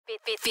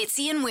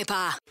Fitzy and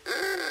Whipper.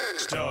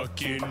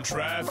 Stuck in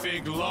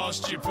traffic,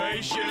 lost your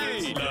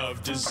patience.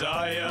 Love,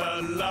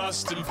 desire,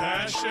 lust and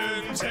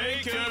passion.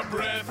 Take a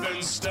breath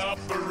and stop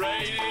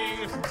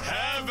berating.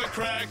 Have a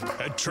crack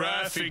at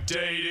traffic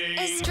dating.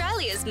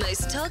 Australia's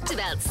most talked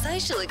about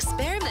social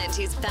experiment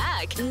is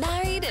back.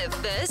 Married at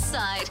First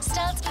Sight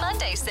starts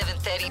Monday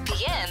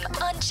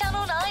 7:30pm on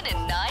Channel 9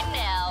 and 9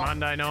 Now.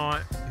 Monday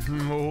night.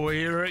 Oh,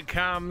 here it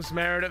comes.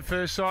 Married at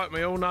First Sight.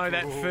 We all know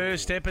that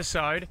first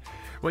episode.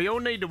 We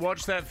all need to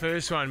watch that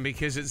first one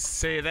because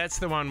that's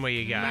the one where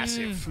you go,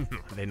 massive.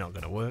 They're not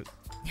going to work.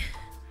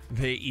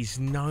 There is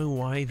no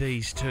way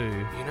these two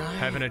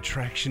have an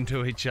attraction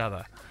to each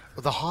other.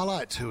 Well, the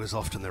highlight too is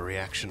often the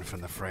reaction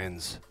from the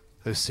friends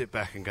who sit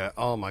back and go,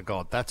 "Oh my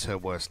God, that's her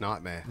worst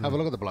nightmare." Have a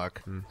look at the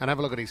bloke and have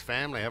a look at his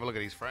family. Have a look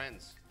at his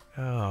friends.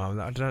 Oh,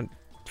 I don't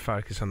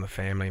focus on the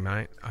family,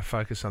 mate. I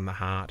focus on the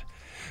heart.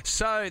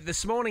 So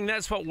this morning,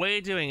 that's what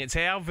we're doing. It's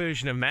our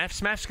version of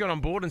Maths. Maths got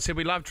on board and said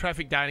we love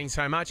traffic dating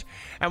so much,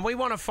 and we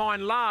want to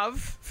find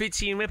love,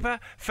 Fitzy and Whipper,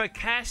 for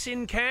Cass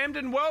in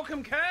Camden.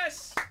 Welcome,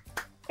 Cass.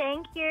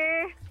 Thank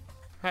you.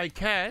 Hey,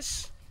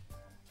 Cass,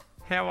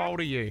 how old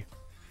are you?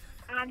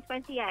 I'm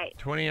 28.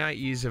 28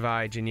 years of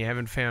age, and you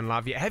haven't found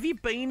love yet. Have you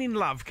been in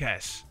love,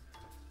 Cass?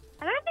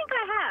 I don't think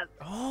I have.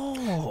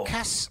 Oh.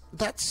 Cass,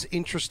 that's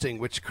interesting,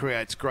 which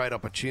creates great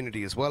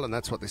opportunity as well, and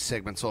that's what this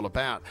segment's all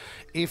about.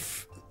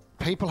 If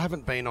people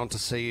haven't been on to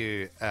see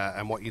you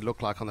and what you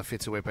look like on the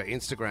Fitzy Whipper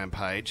Instagram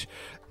page,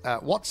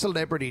 what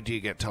celebrity do you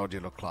get told you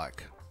look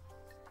like?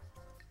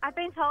 I've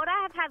been told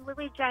I have had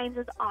Lily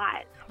James's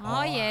eyes.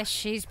 Oh, yes,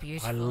 she's I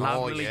beautiful.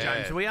 love Lily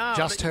James. We are.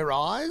 Just her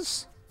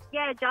eyes?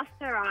 Yeah, just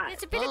her eyes.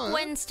 It's a bit of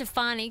Gwen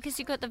Stefani because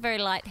you've got the very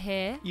light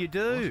hair. You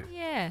do.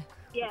 Yeah.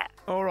 Yeah.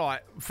 All right.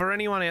 For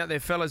anyone out there,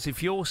 fellas,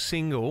 if you're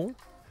single,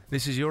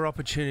 this is your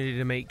opportunity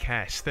to meet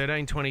Cass.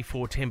 13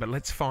 24 10, but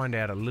let's find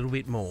out a little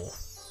bit more.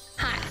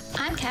 Hi,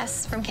 I'm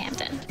Cass from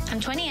Camden. I'm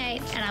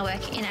 28 and I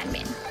work in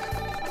admin.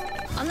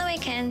 On the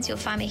weekends, you'll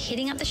find me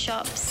hitting up the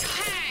shops,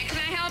 Hey, can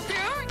I help you?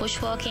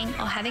 bushwalking,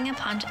 or having a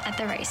punt at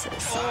the races.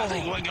 I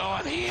think we're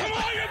going here.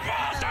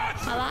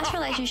 My last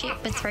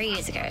relationship was 3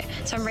 years ago,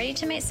 so I'm ready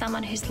to meet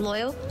someone who's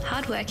loyal,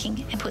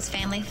 hardworking, and puts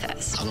family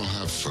first. I don't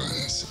have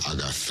friends. I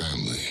got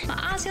family.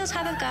 My ideal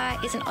type of guy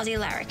is an Aussie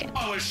larrikin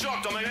I was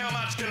shocked. I mean, how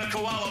much can a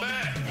koala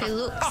bear? who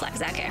looks like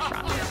Zac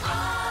Efron.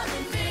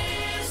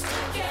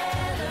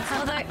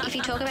 Although, if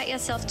you talk about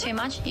yourself too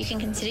much, you can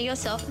consider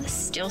yourself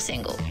still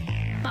single.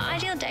 My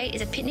ideal date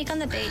is a picnic on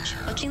the beach,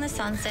 watching the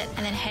sunset,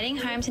 and then heading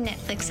home to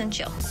Netflix and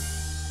chill.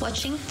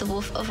 Watching The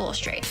Wolf of Wall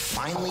Street.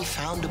 Finally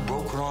found a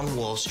broker on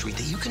Wall Street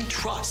that you can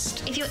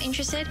trust. If you're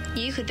interested,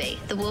 you could be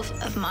the wolf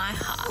of my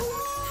heart.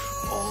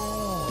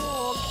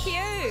 Oh,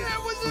 cute.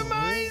 That was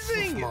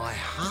amazing. My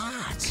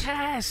heart.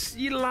 Cass,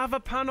 you love a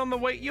pun on the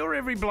week. You're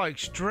every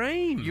bloke's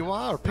dream. You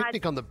are. A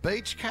picnic on the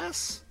beach,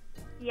 Cass?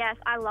 Yes,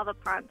 I love a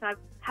punt. I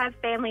have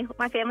family.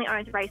 My family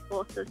owns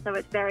racehorses, so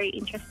it's very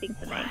interesting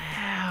for me.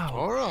 Wow.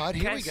 All right,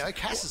 here Cass, we go.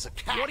 Cass is a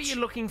cat. What are you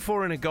looking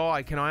for in a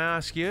guy? Can I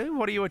ask you?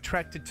 What are you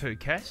attracted to,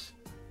 Cass?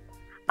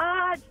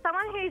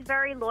 Someone who's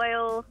very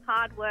loyal,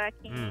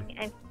 hardworking,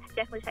 and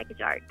definitely take a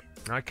joke.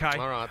 Okay.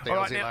 All right, the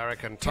Aussie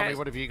larrikin. Tommy,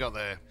 what have you got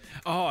there?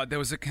 Oh, there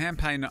was a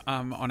campaign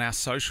on our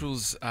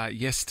socials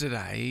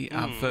yesterday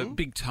for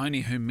Big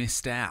Tony, who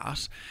missed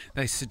out.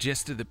 They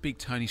suggested that Big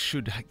Tony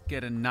should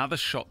get another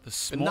shot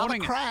this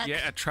morning. crack?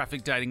 Yeah, at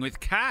traffic dating with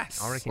Cass.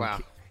 I reckon Wow.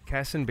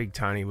 Cass and Big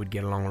Tony would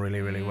get along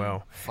really, really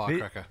well.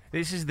 Firecracker.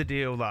 This is the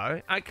deal,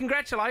 though.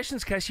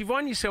 Congratulations, Cass. You've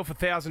won yourself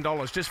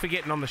 $1,000 just for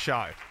getting on the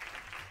show.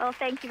 Well,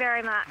 thank you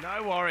very much.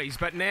 No worries.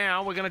 But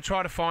now we're going to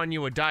try to find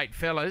you a date.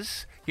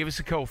 Fellas, give us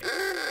a call.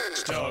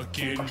 Stuck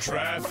in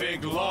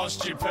traffic,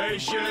 lost your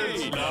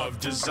patience. Love,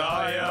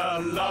 desire,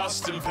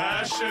 lust and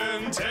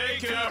passion.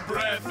 Take a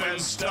breath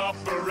and stop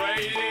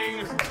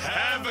berating.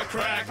 Have a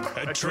crack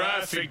at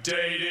traffic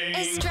dating.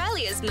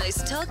 Australia's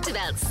most talked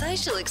about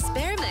social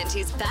experiment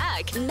is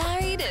back.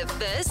 Married at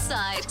First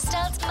Sight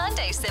starts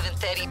Monday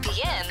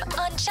 7:30pm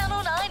on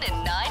Channel 9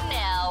 and 9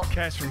 Now.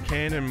 Cass from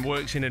Camden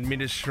works in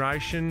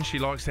administration. She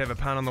likes to have a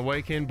pun on the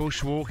weekend.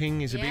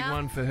 Bushwalking is a big Yeah.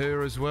 one for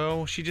her as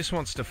well. She just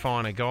wants to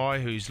find a guy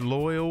who's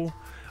loyal,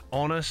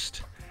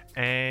 honest,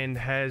 and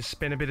has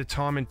spent a bit of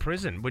time in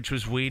prison, which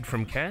was weird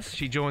from Cass.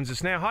 She joins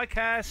us now. Hi,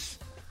 Cass.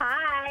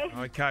 Hi.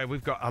 Okay,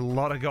 we've got a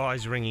lot of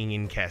guys ringing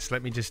in, Cass.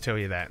 Let me just tell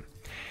you that.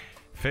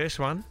 First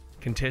one,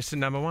 contestant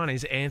number one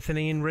is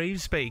Anthony in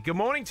Revesby. Good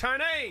morning,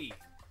 Tony.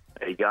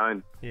 How you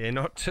going? Yeah,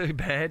 not too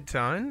bad,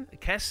 Tone.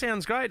 Cass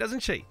sounds great,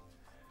 doesn't she?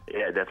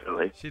 Yeah,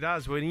 definitely. She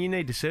does. Well, you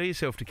need to sell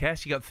yourself to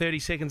Cass. You got 30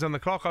 seconds on the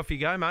clock. Off you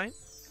go, mate.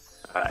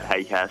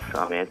 Hey, Cass.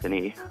 I'm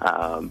Anthony.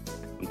 I'm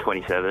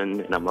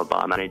 27 and I'm a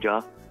bar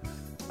manager.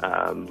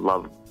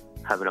 Love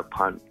having a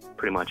punt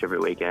pretty much every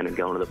weekend and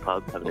going to the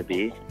pub, having a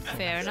beer.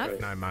 Fair enough.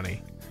 No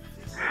money.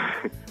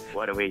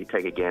 Why don't we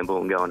take a gamble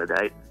and go on a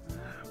date?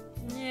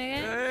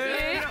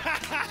 Yeah.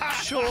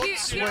 Short,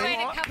 Cute way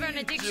to cover an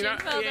addiction,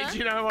 fella. Do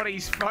you know what?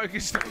 He's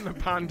focused on the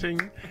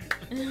punting.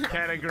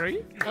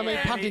 category. I mean,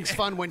 punting's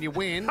fun when you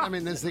win. I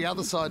mean, there's the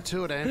other side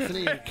to it,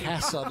 Anthony. And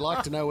Cass, I'd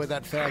like to know where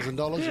that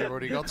 $1,000 you've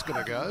already got's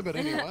going to go. But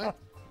anyway.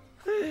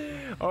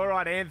 All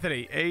right,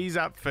 Anthony, he's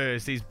up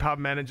first. He's pub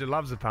manager,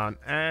 loves the punt,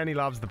 and he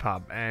loves the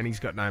pub, and he's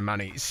got no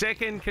money.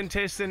 Second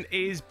contestant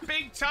is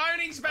Big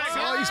Tony's back.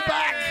 Oh, he's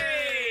back.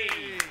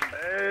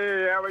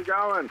 Hey, how we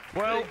going?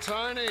 Well, Big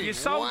Tony, you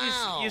sold,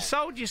 wow. you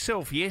sold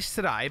yourself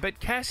yesterday, but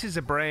Cass is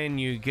a brand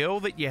new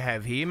girl that you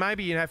have here.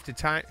 Maybe you have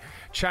to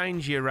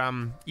change your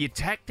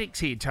tactics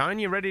here,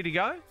 Tony. You ready to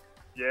go?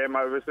 Yeah,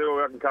 mate, we'll see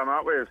what I can come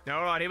up with.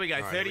 All right, here we go.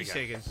 All right, 30 here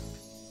we go. seconds.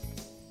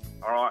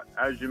 All right,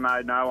 as you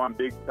may know, I'm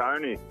Big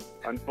Tony.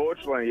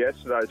 Unfortunately,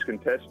 yesterday's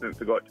contestant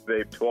forgot to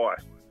beep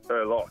twice.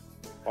 Her loss.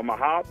 I'm a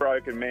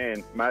heartbroken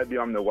man. Maybe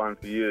I'm the one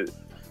for you.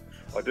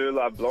 I do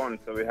love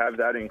blondes, so we have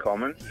that in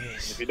common.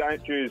 Yes. If you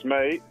don't choose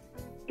me,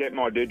 get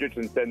my digits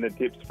and send the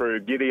tips through.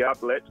 Giddy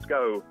up, let's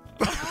go.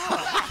 I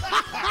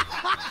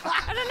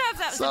don't know if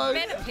that was a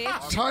better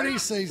pitch. Tony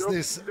sees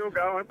this. Still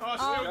going.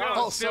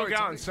 Still going.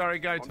 Tony. Sorry,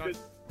 go, Tony.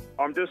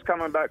 I'm just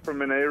coming back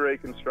from a knee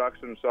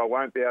reconstruction, so I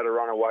won't be able to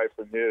run away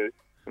from you.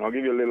 And I'll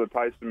give you a little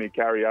taste of me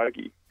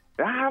karaoke.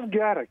 I've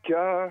got a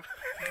car.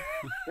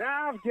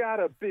 I've got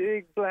a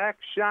big black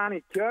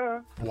shiny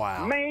car.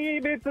 Wow.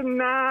 Maybe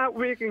tonight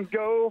we can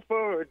go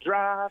for a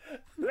drive.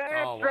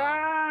 Let's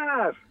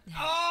drive.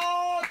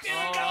 Oh,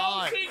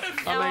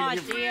 I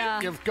mean, dear.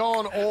 you've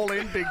gone all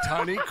in, Big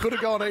Tony. Could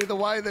have gone either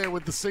way there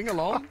with the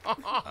sing-along.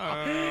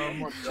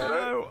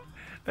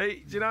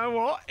 Hey, do you know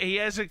what? He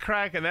has a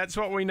crack, and that's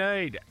what we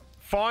need.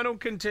 Final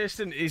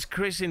contestant is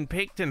Chris in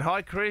Picton.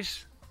 Hi,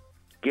 Chris.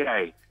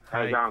 G'day.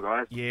 How's it going,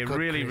 guys? Yeah, Good,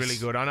 really, Chris. really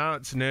good. I know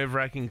it's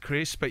nerve-wracking,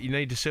 Chris, but you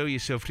need to sell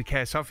yourself to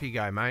Cass. Off you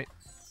go, mate.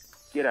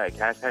 G'day,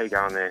 Cass. How you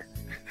going there?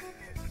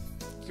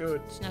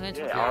 Good. It's not going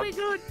to Yeah, talk. Really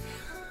good.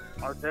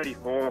 I'm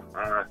 34.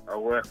 I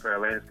work for a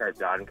landscape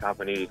garden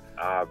company.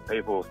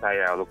 People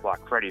say I look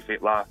like Freddie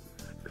Fittler.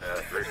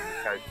 Recently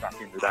coach back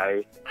in the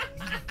day.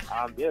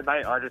 Yeah,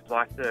 mate, I just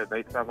like to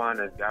meet someone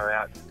and go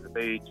out to the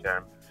beach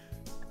and,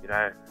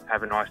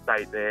 have a nice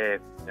date there,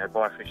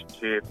 buy fish and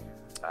chips,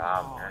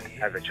 and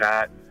have a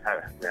chat, Have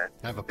a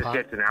just punt.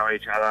 get to know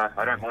each other.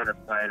 I don't mind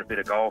playing a bit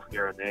of golf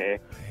here and there.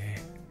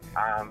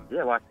 I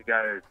like to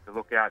go to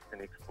lookouts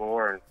and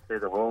explore and see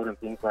the world and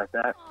things like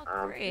that.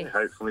 Chris.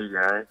 Hopefully,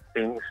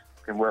 things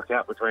can work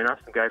out between us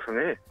and go from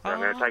there. So I'm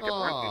going to take a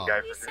punt and go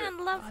You from there.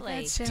 sound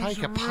lovely.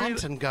 Take a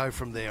punt and go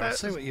from there. I That's-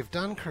 see what you've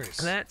done, Chris.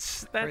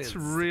 That's Chris.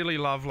 really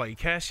lovely.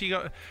 Cass, you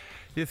got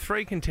your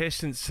three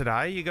contestants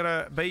today. You got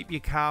to beep your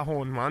car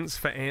horn once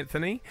for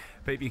Anthony,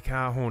 beep your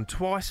car horn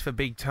twice for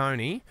Big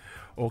Tony,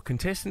 or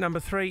contestant number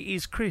 3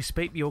 is Chris.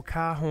 Beep your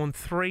car horn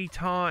 3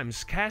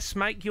 times. Cass,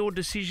 make your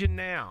decision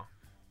now.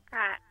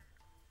 Right.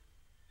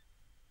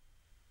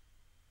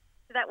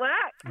 Did that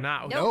work?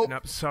 No, Nope.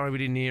 nope. Sorry, we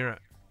didn't hear it.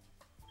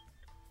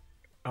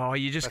 Oh,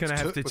 you're just going to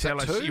That's have to two- was tell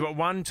that us. two? You got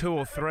 1, 2,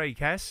 or 3,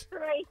 Cass? 3,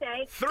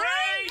 thanks. 3.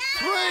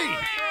 3!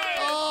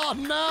 Oh,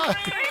 no!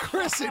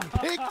 Chris in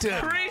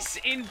Picton. Chris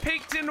in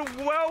Picton,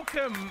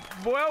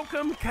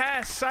 welcome,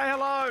 Cass. Say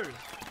hello.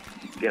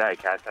 G'day,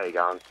 Cass. How you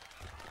going?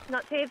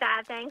 Not too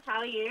bad, thanks. How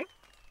are you?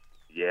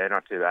 Yeah,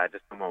 not too bad.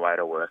 Just on my way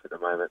to work at the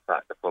moment,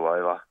 starting to pull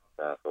over.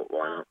 So I thought,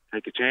 why not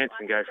take a chance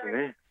and go from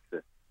there?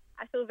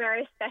 I feel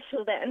very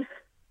special then.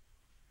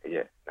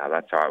 Yeah, no,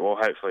 that's all right. Well,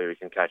 hopefully we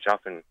can catch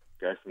up and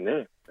go from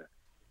there.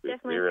 It'd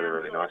Definitely be really, sounds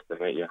really good. nice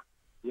to meet you.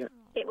 Yeah,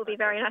 It will be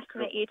very nice to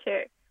meet you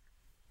too.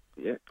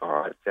 yeah. All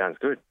right, sounds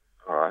good.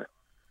 All right.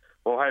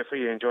 Well,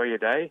 hopefully you enjoy your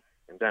day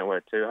and don't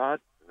work too hard.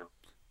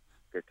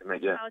 Good to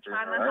meet you. I'll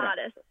try my All right.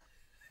 hardest.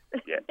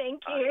 Yeah.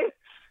 Thank you.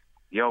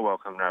 You're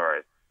welcome. No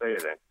worries. See you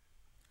then.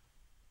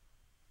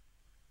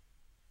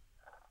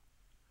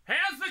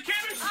 How's the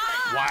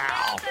chemistry?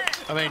 Wow.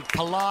 I mean,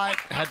 polite,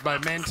 had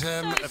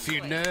momentum, a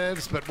few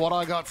nerves, but what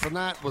I got from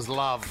that was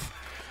love.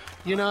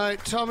 You know,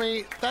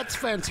 Tommy, that's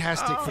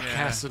fantastic for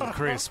Cass and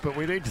Chris, but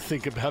we need to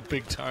think about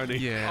Big Tony.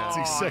 Yeah. It's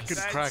his Oh, second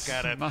that's- crack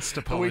at it. Must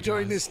Are we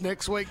doing apologise. this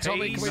next week,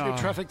 Tommy? Can we do No.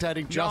 traffic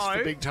dating just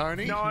for Big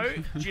Tony? No.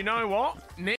 Do you know what?